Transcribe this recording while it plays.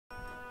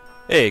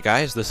Hey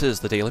guys, this is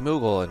the Daily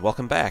Moogle, and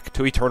welcome back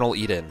to Eternal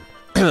Eden.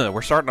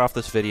 We're starting off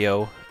this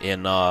video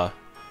in,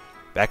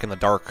 back in the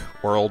Dark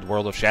World,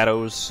 World of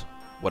Shadows,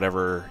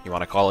 whatever you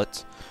want to call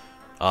it,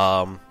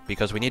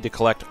 because we need to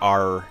collect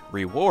our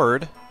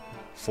reward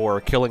for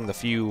killing the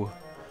few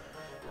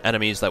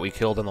enemies that we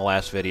killed in the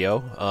last video.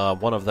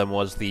 One of them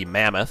was the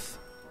Mammoth.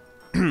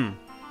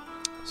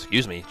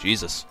 Excuse me,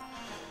 Jesus.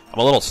 I'm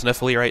a little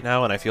sniffly right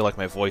now, and I feel like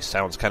my voice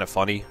sounds kind of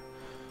funny.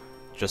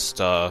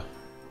 Just,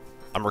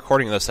 I'm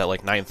recording this at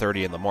like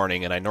 9:30 in the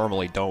morning, and I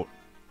normally don't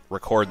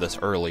record this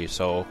early,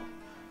 so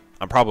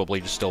I'm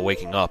probably just still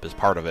waking up as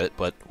part of it,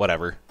 but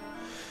whatever.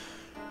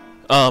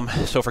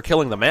 So for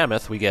killing the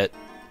Mammoth, we get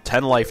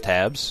 10 life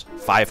tabs,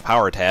 5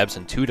 power tabs,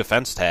 and 2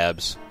 defense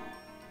tabs,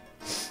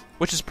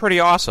 which is pretty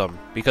awesome,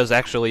 because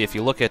actually if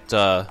you look at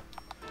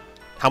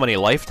how many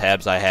life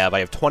tabs I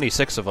have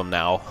 26 of them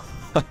now.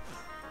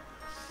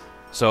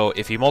 So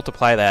if you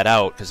multiply that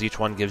out, because each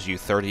one gives you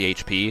 30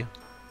 HP,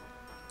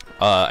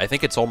 I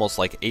think it's almost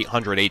like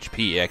 800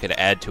 HP I could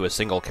add to a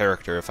single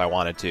character if I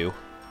wanted to.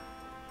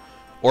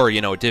 Or,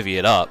 you know, divvy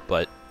it up,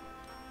 but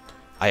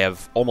I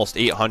have almost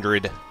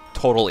 800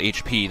 total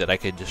HP that I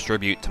could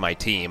distribute to my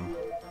team.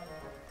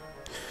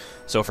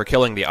 So for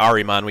killing the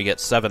Ahriman, we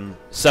get 7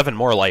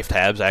 more life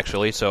tabs,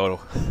 actually, so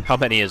how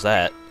many is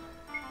that?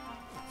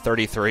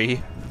 33?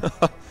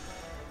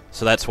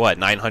 So that's what,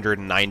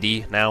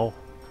 990 now?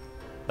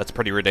 That's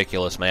pretty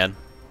ridiculous, man.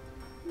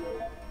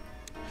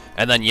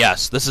 And then,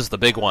 yes, this is the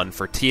big one.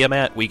 For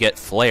Tiamat, we get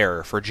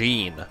Flare for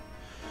Jean,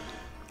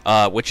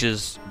 which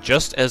is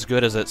just as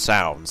good as it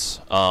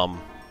sounds.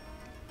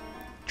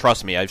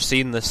 Trust me, I've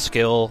seen this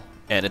skill,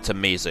 and it's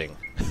amazing.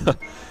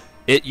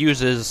 It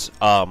uses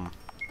a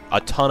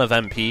ton of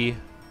MP.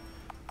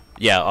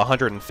 Yeah,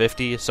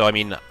 150, so, I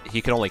mean,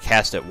 he can only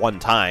cast it one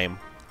time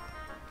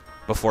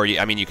before you...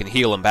 I mean, you can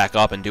heal him back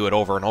up and do it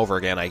over and over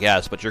again, I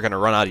guess, but you're going to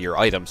run out of your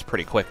items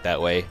pretty quick that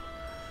way.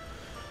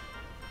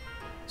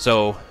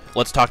 So...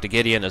 let's talk to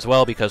Gideon as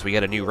well, because we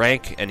get a new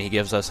rank, and he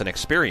gives us an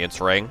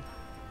experience ring,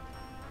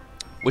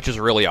 which is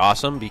really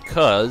awesome,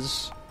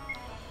 because,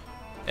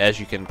 as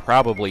you can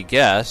probably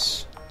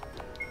guess,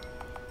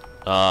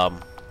 there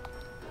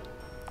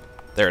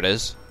it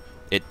is,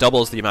 it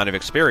doubles the amount of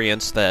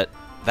experience that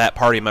that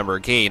party member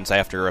gains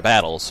after a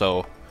battle,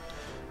 so,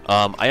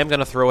 I am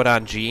going to throw it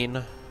on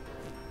Jean.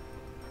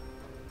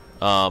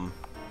 Well,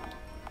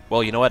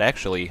 you know what,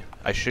 actually,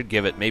 I should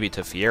give it maybe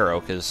to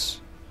Fierro, because...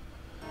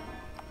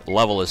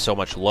 level is so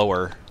much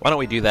lower. Why don't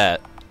we do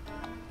that?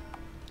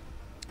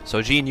 So,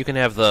 Jean, you can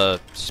have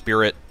the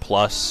Spirit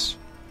Plus.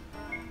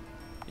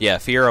 Yeah,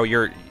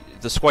 Fierro,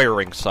 the Squire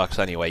Ring sucks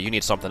anyway. You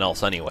need something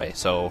else anyway,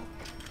 so...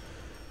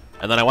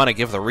 and then I want to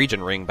give the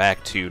Region Ring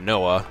back to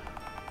Noah,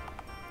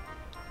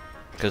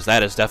 because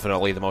that is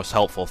definitely the most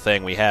helpful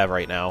thing we have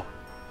right now.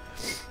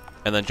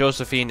 And then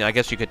Josephine, I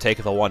guess you could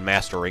take the one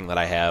Master Ring that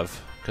I have,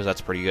 because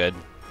that's pretty good.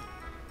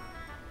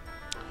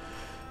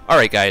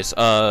 Alright, guys,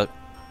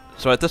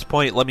 so at this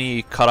point, let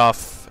me cut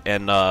off,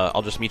 and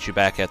I'll just meet you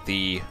back at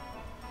the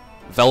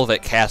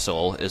Velvet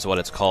Castle, is what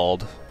it's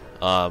called,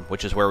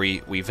 which is where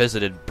we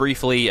visited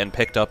briefly and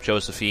picked up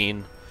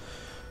Josephine.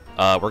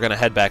 We're going to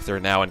head back there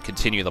now and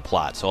continue the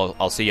plot, so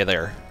I'll see you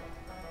there.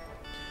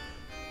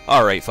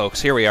 Alright, folks,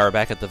 here we are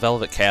back at the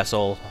Velvet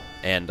Castle,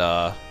 and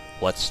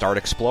let's start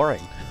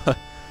exploring.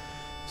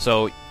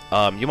 So,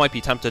 you might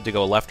be tempted to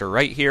go left or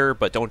right here,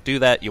 but don't do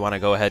that. You want to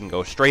go ahead and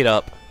go straight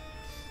up.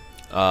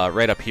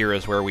 Right up here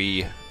is where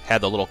we... had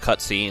the little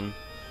cutscene,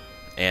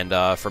 and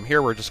from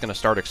here we're just going to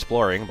start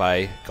exploring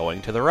by going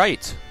to the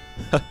right.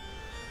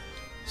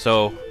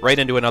 So, right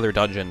into another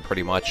dungeon,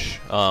 pretty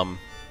much.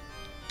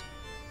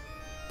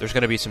 There's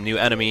going to be some new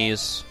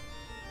enemies.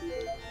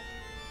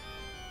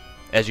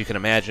 As you can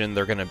imagine,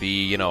 they're going to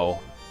be, you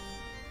know,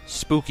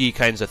 spooky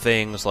kinds of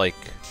things, like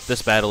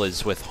this battle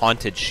is with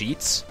haunted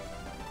sheets.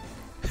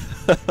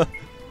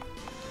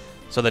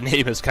 So the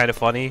name is kind of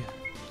funny.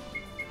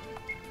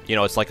 You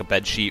know, it's like a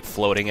bed sheet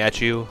floating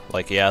at you.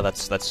 Like, yeah,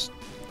 that's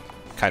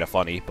kind of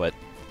funny, but...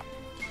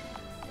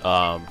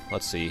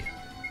 let's see.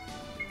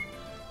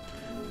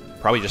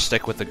 Probably just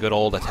stick with the good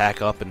old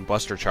attack up and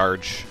buster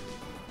charge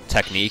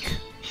technique.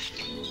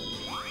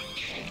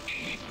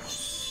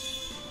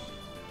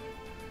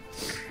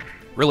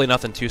 Really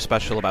nothing too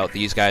special about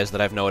these guys that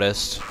I've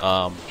noticed.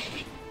 I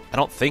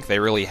don't think they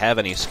really have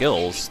any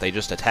skills. They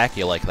just attack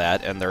you like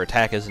that, and their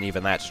attack isn't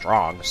even that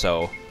strong,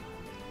 so...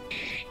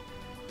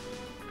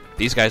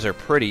 these guys are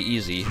pretty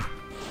easy.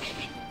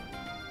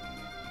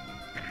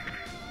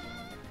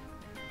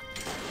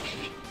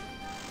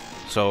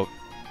 So,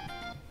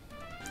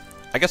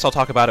 I guess I'll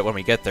talk about it when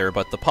we get there,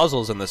 but the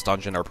puzzles in this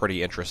dungeon are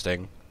pretty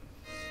interesting.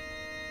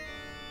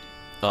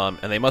 And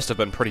they must have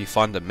been pretty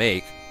fun to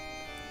make.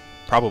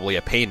 Probably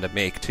a pain to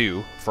make,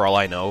 too, for all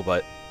I know,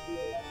 but...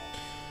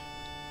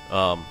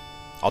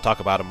 I'll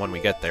talk about them when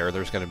we get there.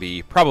 There's going to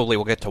be... probably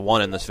we'll get to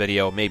one in this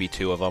video, maybe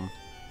 2 of them.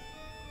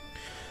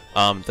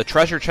 The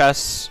treasure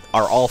chests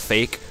are all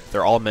fake.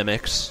 They're all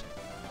mimics.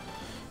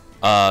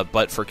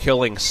 But for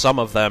killing some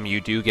of them,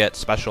 you do get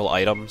special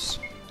items.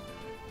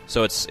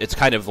 So it's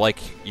kind of like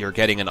you're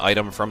getting an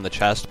item from the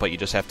chest, but you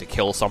just have to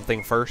kill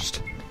something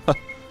first. You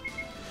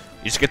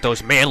just get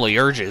those manly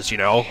urges, you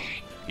know?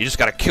 You just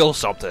gotta kill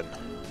something.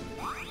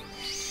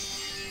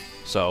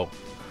 So,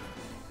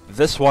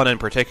 this one in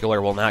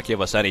particular will not give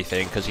us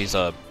anything, because he's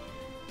a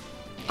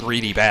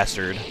greedy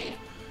bastard.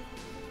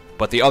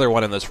 But the other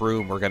one in this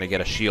room we're gonna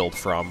get a shield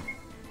from.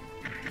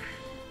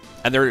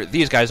 And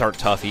these guys aren't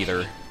tough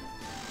either.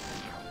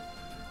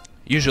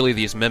 Usually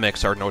these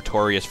mimics are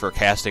notorious for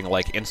casting,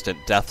 like, instant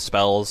death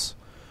spells.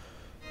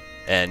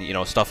 And, you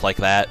know, stuff like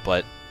that,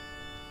 but...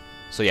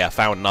 So yeah,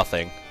 found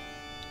nothing.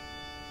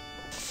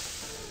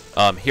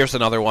 Here's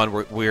another one.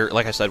 We're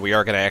like I said, we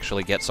are going to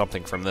actually get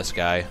something from this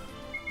guy.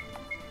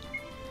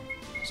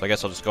 So I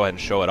guess I'll just go ahead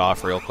and show it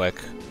off real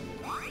quick.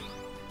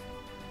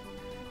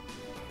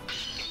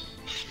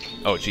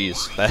 Oh,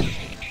 jeez.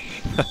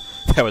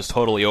 That was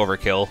totally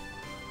overkill.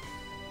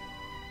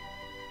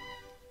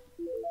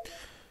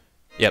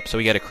 Yep, so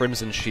we get a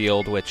Crimson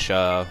Shield, which,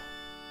 probably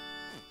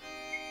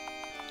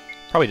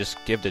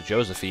just give to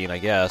Josephine, I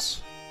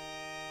guess.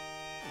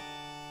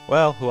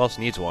 Well, who else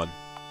needs one?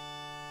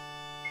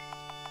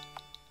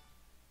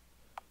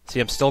 See,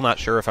 I'm still not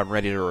sure if I'm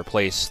ready to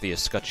replace the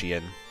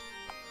Escutcheon.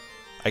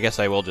 I guess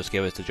I will just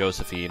give it to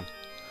Josephine.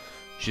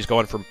 She's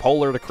going from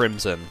Polar to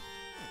Crimson.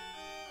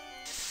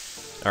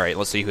 Alright,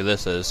 let's see who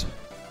this is.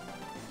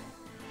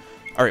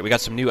 Alright, we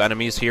got some new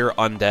enemies here,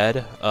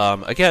 Undead.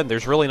 Again,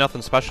 there's really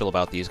nothing special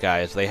about these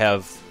guys. They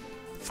have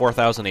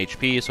 4,000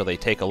 HP, so they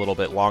take a little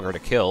bit longer to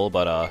kill,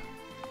 but,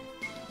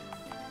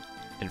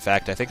 in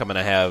fact, I think I'm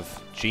gonna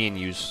have Jean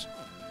use...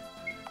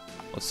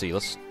 Let's see,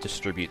 let's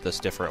distribute this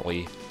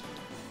differently.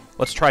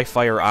 Let's try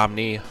Fire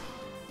Omni.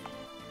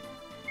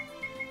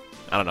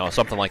 I don't know,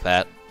 something like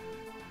that.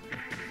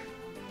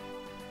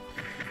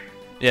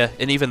 Yeah,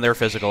 and even their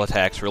physical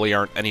attacks really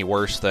aren't any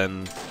worse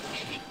than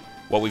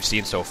what we've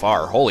seen so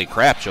far. Holy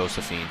crap,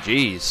 Josephine.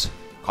 Jeez.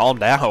 Calm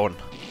down.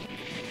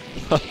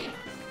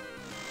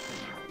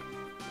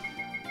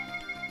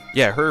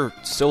 Yeah, her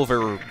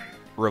silver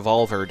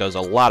revolver does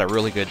a lot of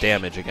really good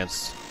damage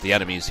against the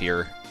enemies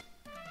here.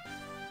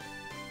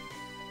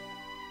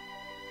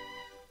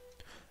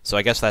 So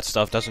I guess that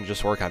stuff doesn't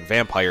just work on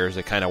vampires,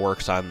 it kind of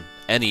works on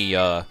any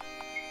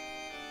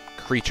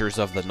creatures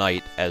of the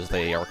night, as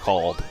they are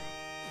called.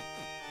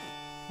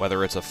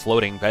 Whether it's a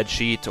floating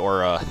bedsheet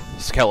or a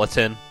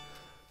skeleton.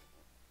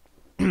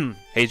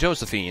 Hey,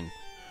 Josephine.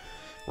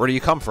 Where do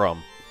you come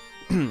from?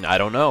 I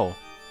don't know.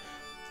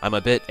 I'm a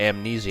bit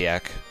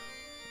amnesiac.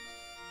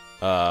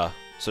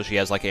 So she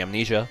has, like,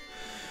 amnesia.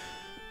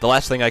 The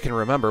last thing I can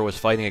remember was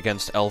fighting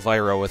against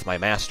Elvira with my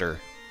master.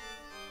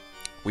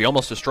 We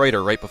almost destroyed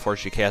her right before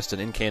she cast an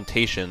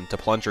incantation to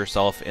plunge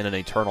herself in an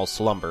eternal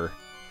slumber.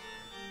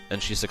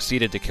 And she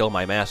succeeded to kill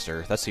my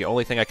master. That's the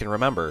only thing I can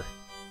remember.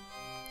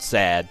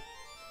 Sad.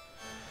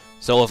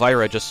 So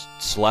Elvira just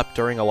slept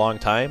during a long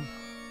time?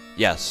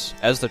 Yes.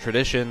 As the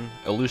tradition,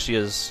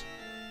 Elucia's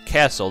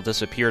castle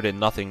disappeared in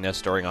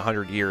nothingness during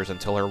 100 years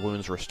until her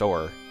wounds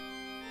restore.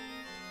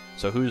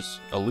 So who's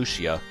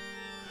Elucia?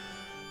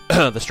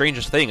 The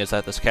strangest thing is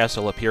that this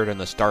castle appeared in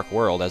this dark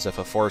world as if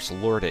a force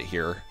lured it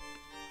here.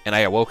 And I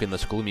awoke in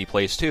this gloomy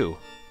place too.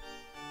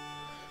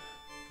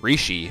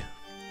 Rishi.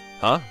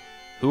 Huh?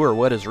 Who or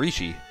what is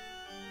Rishi?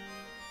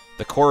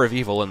 The core of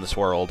evil in this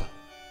world.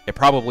 It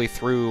probably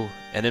threw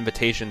an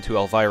invitation to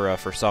Elvira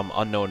for some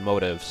unknown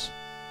motives.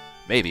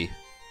 Maybe.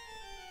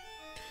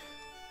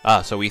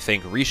 Ah, so we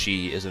think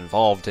Rishi is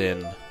involved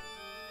in...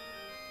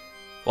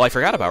 Well, I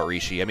forgot about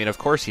Rishi. I mean, of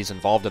course he's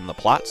involved in the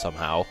plot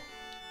somehow.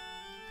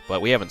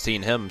 But we haven't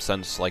seen him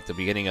since, like, the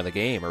beginning of the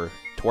game, or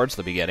towards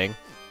the beginning.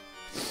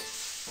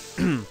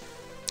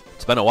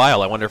 It's been a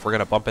while. I wonder if we're going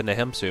to bump into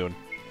him soon.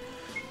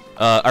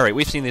 Alright,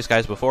 we've seen these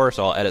guys before,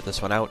 so I'll edit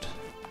this one out.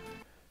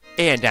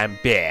 And I'm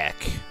back.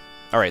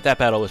 Alright, that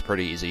battle was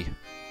pretty easy.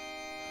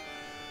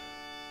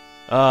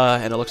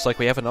 And it looks like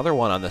we have another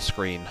one on the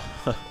screen.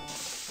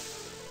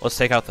 Let's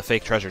take out the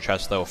fake treasure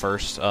chest, though,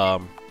 first.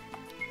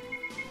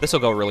 This will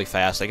go really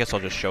fast. I guess I'll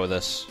just show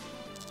this.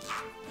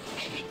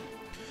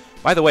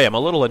 By the way, I'm a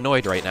little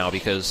annoyed right now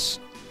because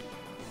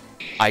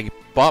I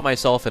bought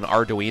myself an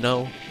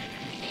Arduino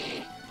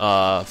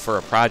for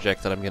a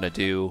project that I'm going to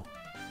do,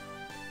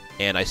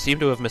 and I seem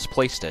to have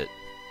misplaced it.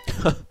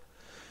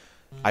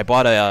 I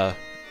bought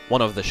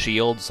one of the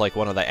shields, like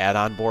one of the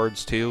add-on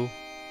boards, too,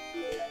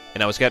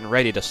 and I was getting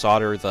ready to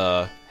solder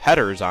the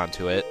headers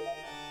onto it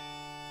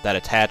that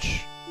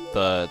attach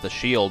the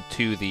shield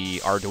to the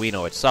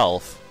Arduino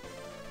itself,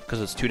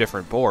 because it's two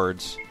different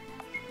boards.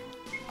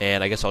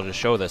 And I guess I'll just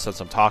show this since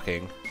I'm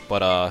talking,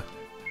 but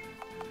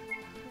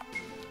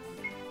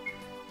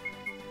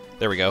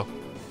there we go.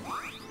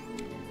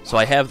 So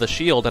I have the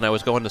shield, and I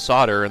was going to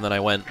solder, and then I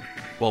went,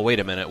 well, wait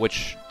a minute,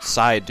 which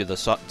side do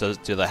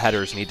the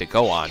headers need to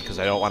go on? Because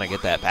I don't want to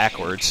get that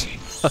backwards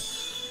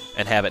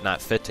and have it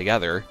not fit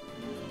together.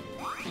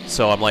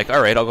 So I'm like,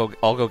 all right, I'll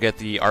go get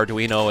the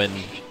Arduino and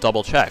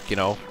double check, you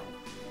know,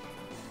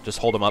 just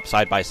hold them up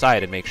side by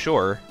side and make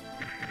sure.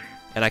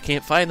 And I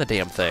can't find the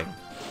damn thing.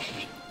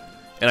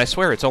 And I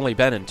swear it's only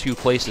been in 2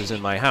 places in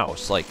my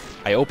house. Like,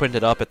 I opened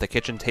it up at the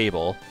kitchen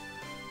table,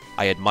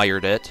 I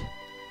admired it,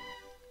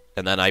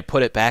 and then I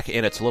put it back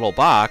in its little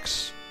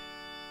box,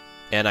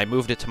 and I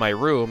moved it to my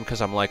room,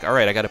 because I'm like,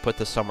 alright, I gotta put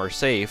this somewhere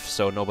safe,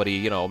 so nobody,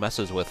 you know,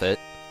 messes with it.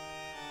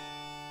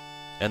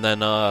 And then,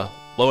 lo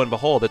and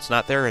behold, it's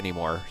not there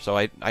anymore, so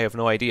I have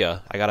no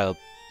idea.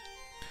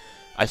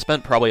 I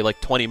spent probably like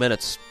 20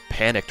 minutes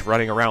panicked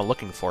running around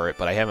looking for it,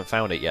 but I haven't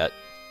found it yet.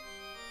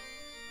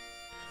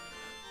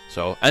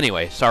 So,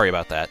 anyway, sorry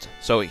about that.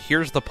 So,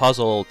 here's the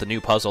puzzle, the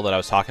new puzzle that I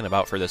was talking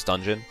about for this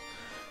dungeon.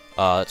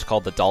 It's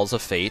called the Dolls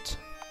of Fate.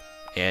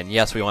 And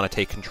yes, we want to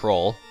take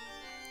control.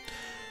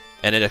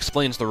 And it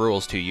explains the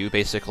rules to you.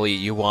 Basically,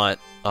 you want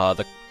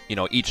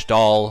each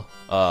doll,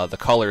 the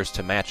colors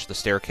to match the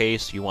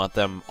staircase. You want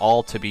them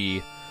all to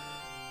be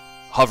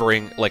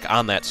hovering, like,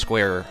 on that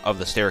square of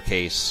the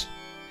staircase.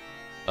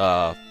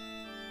 The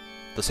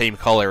same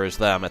color as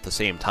them at the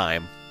same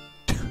time.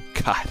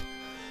 God.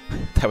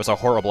 That was a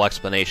horrible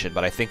explanation,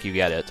 but I think you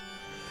get it.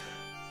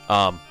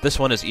 This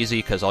one is easy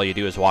because all you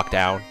do is walk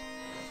down.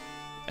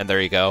 And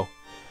there you go.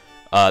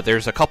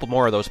 There's a couple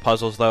more of those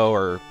puzzles, though,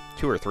 or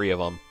 2 or 3 of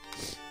them,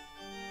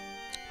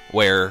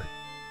 where,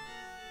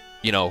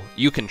 you know,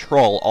 you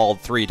control all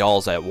 3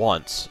 dolls at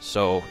once.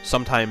 So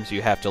sometimes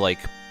you have to, like...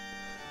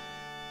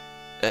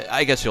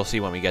 I guess you'll see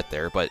when we get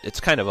there, but it's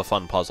kind of a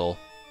fun puzzle.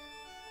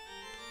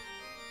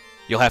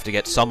 You'll have to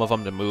get some of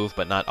them to move,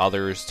 but not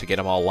others, to get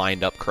them all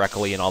lined up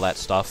correctly and all that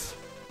stuff.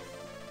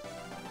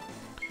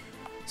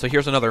 So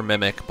here's another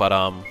mimic,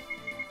 but,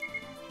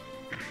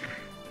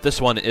 this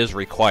one is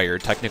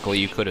required. Technically,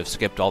 you could have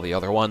skipped all the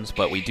other ones,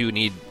 but we do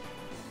need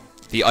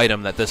the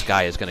item that this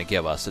guy is going to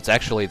give us. It's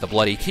actually the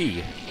bloody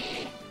key.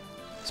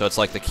 So it's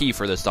like the key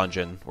for this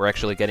dungeon. We're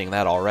actually getting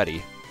that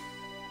already.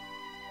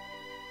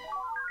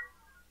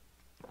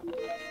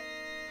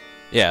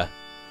 Yeah.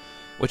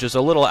 Which is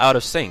a little out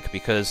of sync,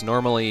 because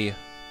normally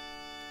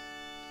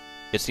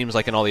it seems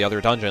like in all the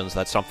other dungeons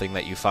that's something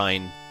that you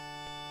find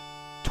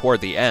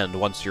toward the end,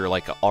 once you're,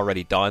 like,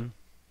 already done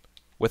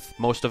with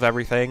most of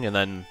everything, and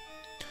then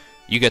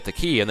you get the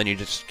key, and then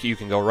you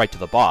can go right to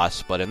the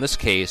boss. But in this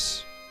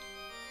case,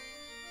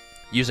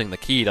 using the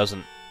key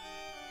doesn't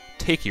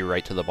take you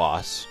right to the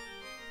boss.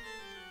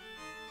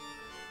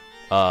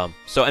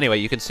 So anyway,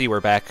 you can see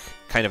we're back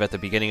kind of at the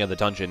beginning of the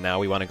dungeon now.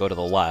 We want to go to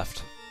the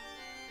left.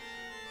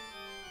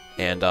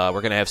 And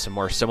we're going to have some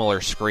more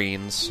similar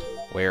screens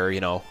where,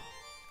 you know,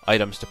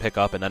 items to pick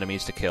up and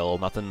enemies to kill.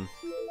 Nothing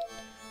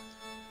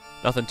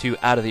too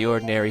out of the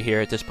ordinary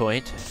here at this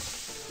point.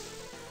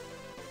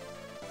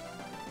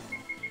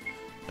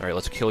 Alright,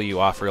 let's kill you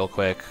off real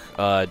quick.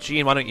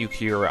 Gene, why don't you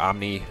cure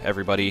Omni,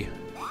 everybody?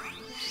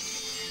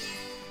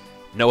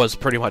 Noah's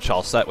pretty much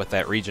all set with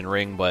that region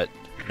ring, but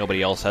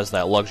nobody else has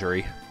that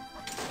luxury.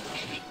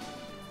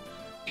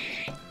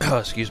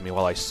 Excuse me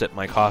while I sip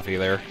my coffee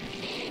there.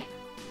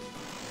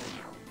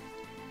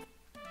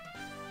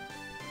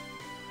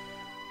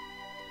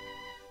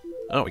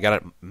 Oh, we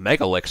got a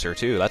Mega Elixir,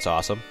 too. That's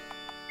awesome.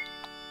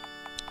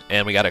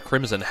 And we got a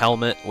Crimson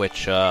Helmet,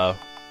 which, let's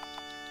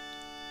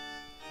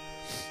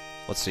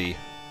see.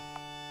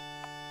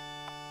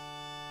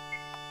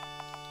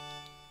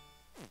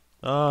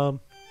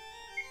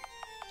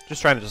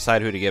 Just trying to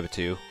decide who to give it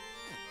to.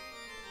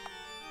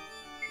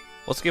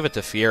 Let's give it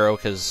to Fiero,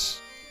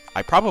 because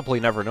I probably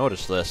never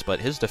noticed this, but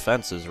his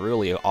defense is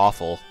really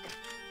awful.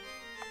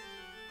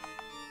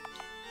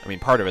 I mean,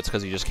 part of it's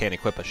because he just can't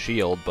equip a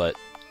shield, but...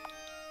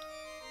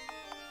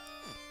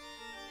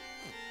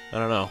 I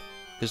don't know.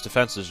 His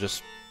defense is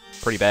just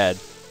pretty bad.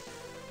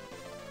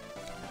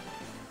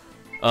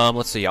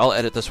 Let's see. I'll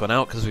edit this one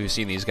out because we've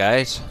seen these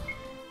guys.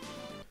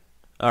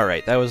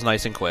 Alright, that was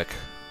nice and quick.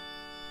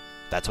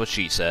 That's what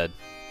she said.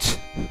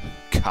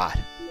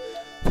 God.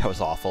 That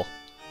was awful.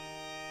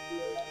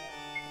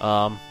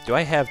 Do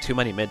I have too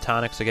many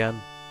mid-tonics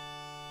again?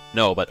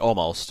 No, but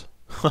almost.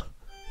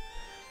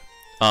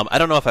 I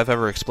don't know if I've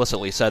ever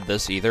explicitly said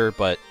this either,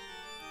 but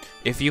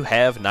if you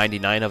have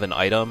 99 of an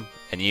item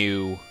and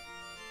you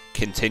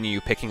continue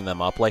picking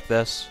them up like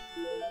this,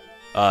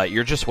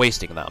 you're just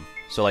wasting them.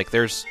 So, like,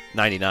 there's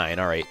 99,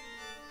 alright.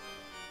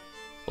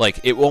 Like,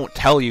 it won't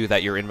tell you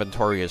that your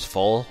inventory is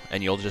full,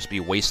 and you'll just be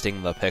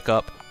wasting the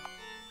pickup,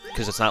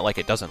 because it's not like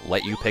it doesn't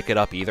let you pick it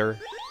up either.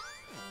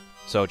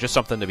 So, just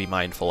something to be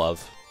mindful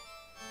of.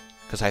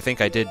 Because I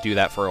think I did do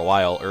that for a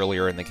while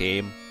earlier in the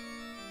game.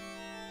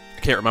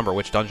 I can't remember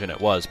which dungeon it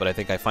was, but I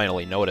think I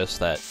finally noticed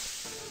that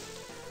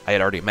I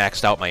had already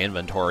maxed out my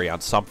inventory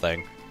on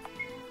something.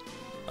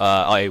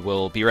 I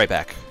will be right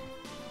back.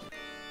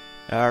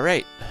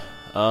 Alright.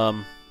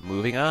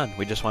 Moving on.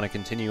 We just want to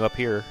continue up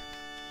here.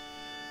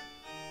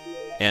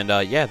 And,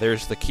 yeah,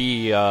 there's the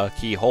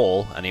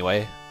keyhole,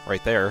 anyway,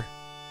 right there.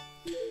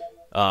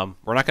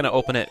 We're not going to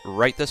open it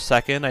right this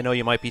second. I know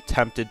you might be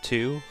tempted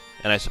to,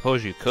 and I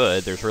suppose you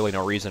could. There's really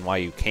no reason why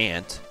you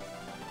can't.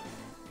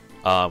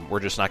 We're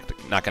just not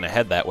going to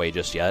head that way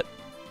just yet.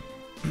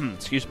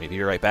 Excuse me,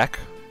 be right back.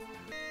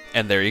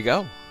 And there you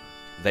go.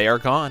 They are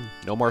gone.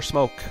 No more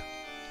smoke.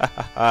 Ha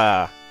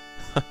ha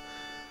ha.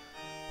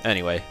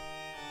 Anyway.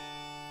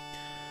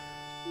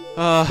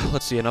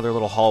 Let's see, another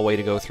little hallway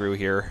to go through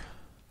here.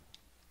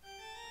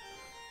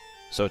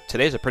 So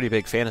today's a pretty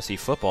big fantasy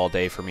football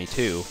day for me,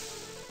 too.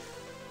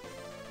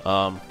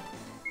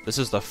 This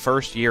is the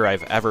first year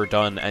I've ever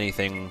done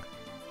anything...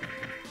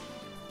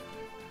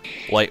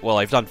 like, well,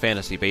 I've done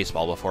fantasy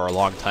baseball before a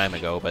long time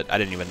ago, but I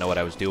didn't even know what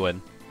I was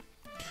doing.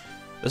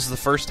 This is the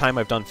first time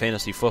I've done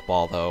fantasy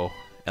football, though,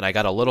 and I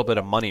got a little bit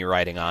of money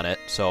riding on it,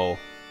 so...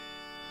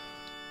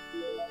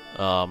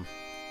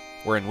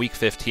 we're in Week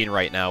 15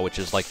 right now, which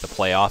is like the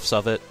playoffs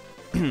of it.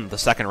 The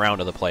second round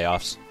of the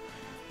playoffs.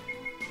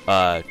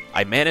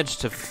 I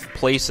managed to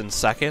place in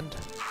second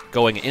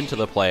going into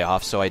the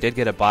playoffs, so I did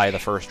get a bye the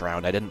first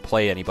round. I didn't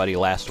play anybody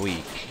last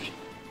week.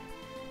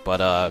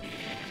 But,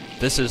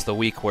 this is the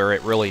week where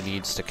it really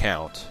needs to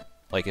count.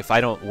 Like, if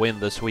I don't win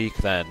this week,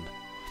 then...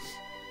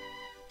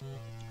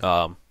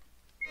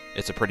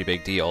 it's a pretty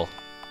big deal.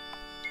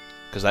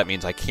 Because that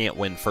means I can't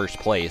win first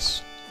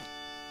place.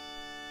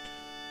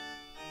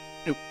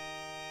 Nope.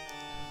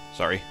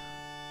 Sorry.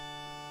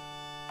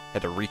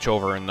 Had to reach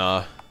over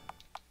and,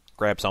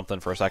 grab something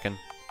for a second.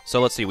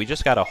 So let's see, we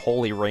just got a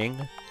holy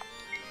ring.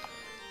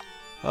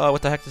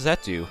 What the heck does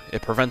that do?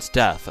 It prevents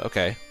death,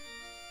 okay.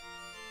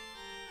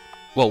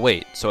 Well,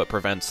 wait, so it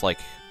prevents, like,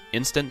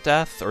 instant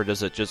death? Or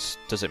does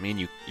it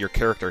mean your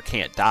character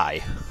can't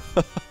die?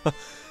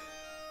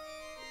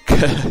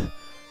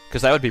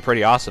 Because that would be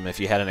pretty awesome if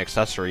you had an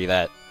accessory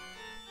that,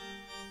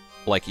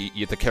 like,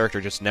 the character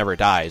just never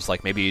dies.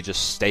 Like, maybe you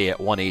just stay at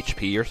 1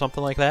 HP or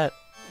something like that.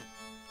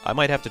 I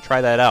might have to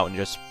try that out and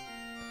just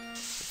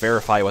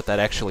verify what that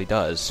actually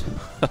does.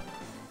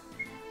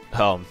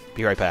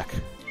 Be right back.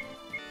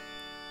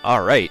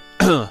 Alright,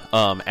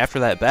 after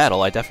that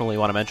battle, I definitely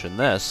want to mention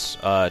this.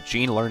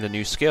 Jean learned a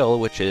new skill,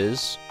 which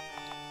is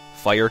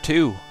Fire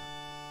 2.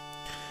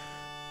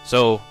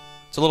 So,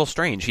 it's a little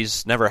strange.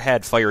 He's never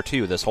had Fire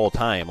 2 this whole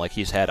time. Like,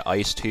 he's had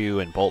Ice 2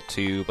 and Bolt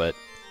 2, but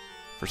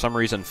for some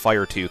reason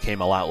Fire 2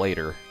 came a lot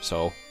later,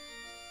 so...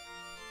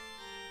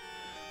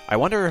 I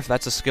wonder if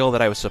that's a skill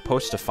that I was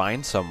supposed to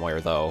find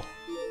somewhere, though.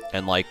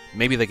 And, like,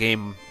 maybe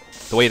the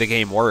way the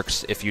game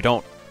works, if you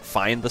don't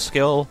find the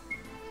skill,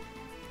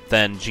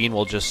 then Jean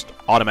will just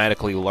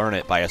automatically learn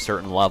it by a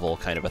certain level,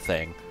 kind of a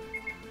thing.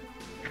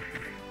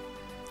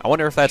 I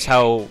wonder if that's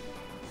how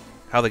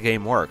the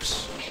game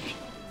works.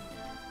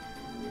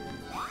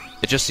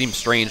 It just seems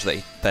strange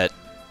that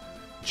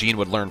Jean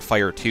would learn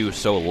Fire 2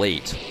 so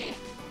late.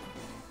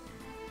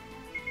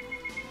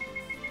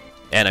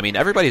 And, I mean,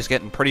 everybody's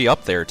getting pretty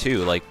up there,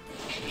 too. Like,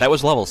 that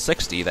was level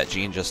 60 that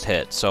Jean just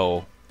hit,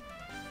 so...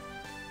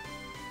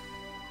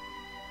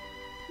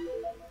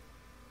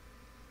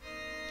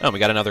 Oh, we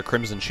got another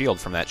Crimson Shield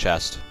from that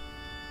chest.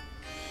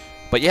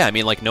 But yeah, I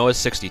mean, like, Noah's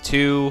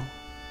 62.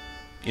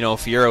 You know,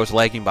 Fiero's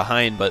lagging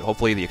behind, but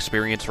hopefully the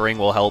experience ring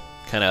will help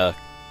kind of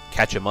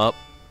catch him up.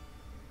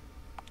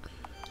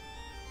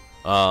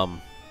 And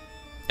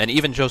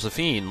even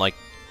Josephine, like,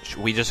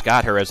 we just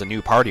got her as a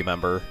new party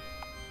member.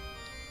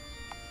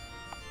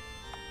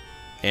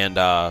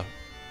 And,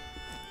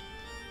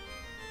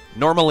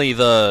 normally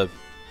the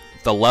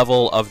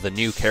level of the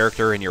new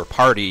character in your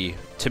party,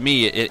 to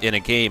me, in a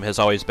game, has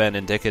always been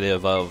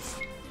indicative of,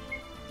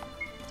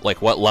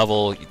 like, what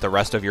level the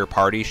rest of your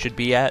party should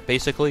be at,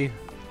 basically.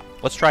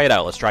 Let's try it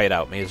out. Let's try it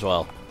out. May as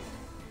well.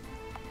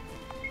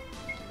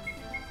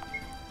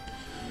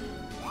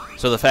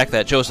 So the fact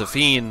that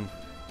Josephine,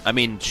 I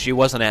mean, she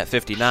wasn't at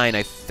 59,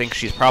 I think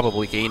she's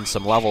probably gained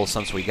some levels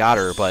since we got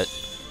her, but,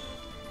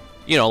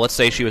 you know, let's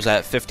say she was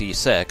at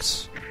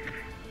 56.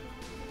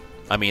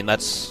 I mean,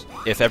 that's...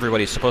 if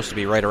everybody's supposed to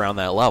be right around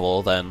that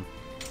level, then...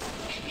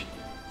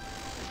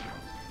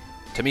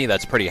 to me,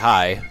 that's pretty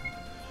high.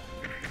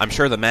 I'm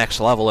sure the max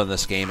level in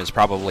this game is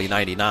probably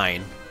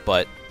 99,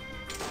 but...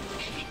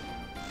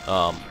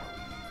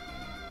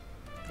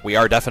 we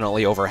are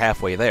definitely over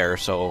halfway there,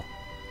 so...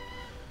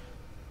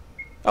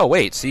 Oh,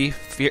 wait, see?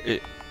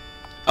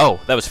 Oh,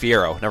 that was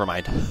Fiero. Never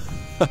mind.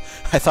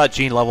 I thought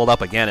Jean leveled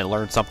up again and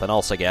learned something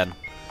else again.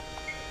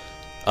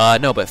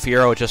 No, but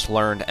Fiero just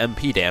learned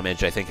MP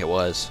damage, I think it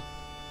was.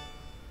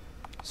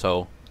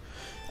 So,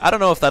 I don't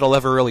know if that'll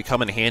ever really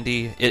come in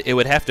handy. It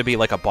would have to be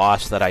like a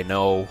boss that I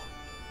know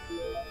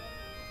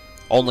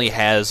only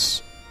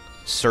has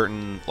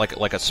certain,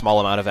 like a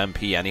small amount of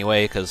MP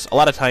anyway, because a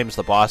lot of times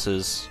the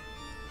bosses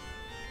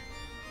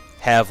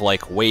have,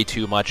 like, way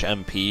too much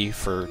MP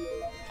for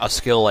a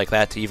skill like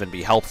that to even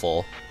be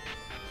helpful.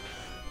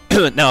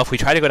 Now, if we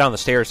try to go down the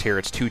stairs here,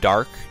 it's too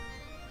dark.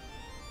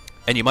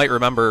 And you might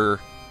remember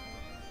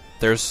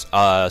there's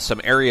some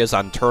areas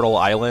on Turtle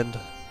Island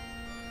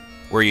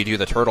where you do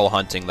the turtle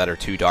hunting that are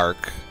too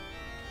dark.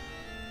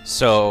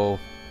 So,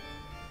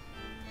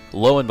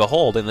 lo and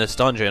behold, in this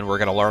dungeon, we're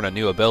going to learn a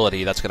new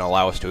ability that's going to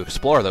allow us to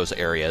explore those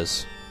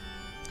areas.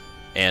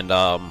 And,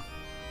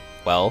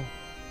 well,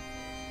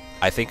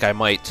 I think I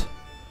might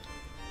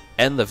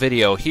end the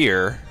video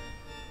here,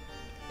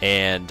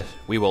 and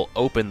we will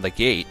open the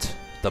gate,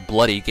 the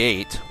bloody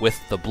gate, with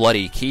the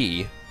bloody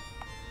key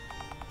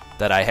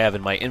that I have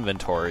in my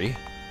inventory.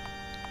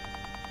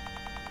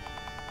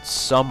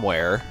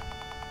 somewhere.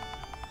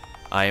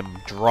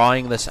 I'm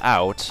drawing this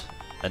out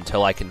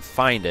until I can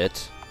find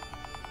it,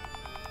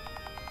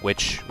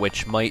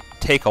 which might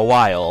take a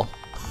while.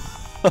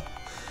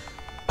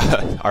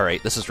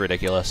 Alright, this is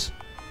ridiculous.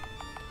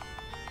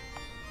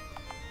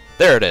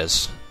 There it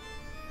is.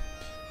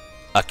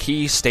 A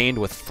key stained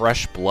with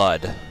fresh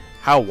blood.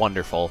 How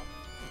wonderful.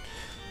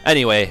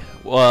 Anyway,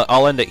 well,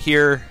 I'll end it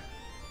here,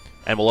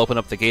 and we'll open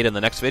up the gate in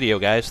the next video,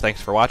 guys.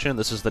 Thanks for watching.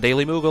 This is the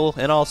Daily Moogle,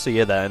 and I'll see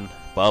you then.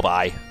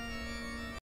 Bye-bye.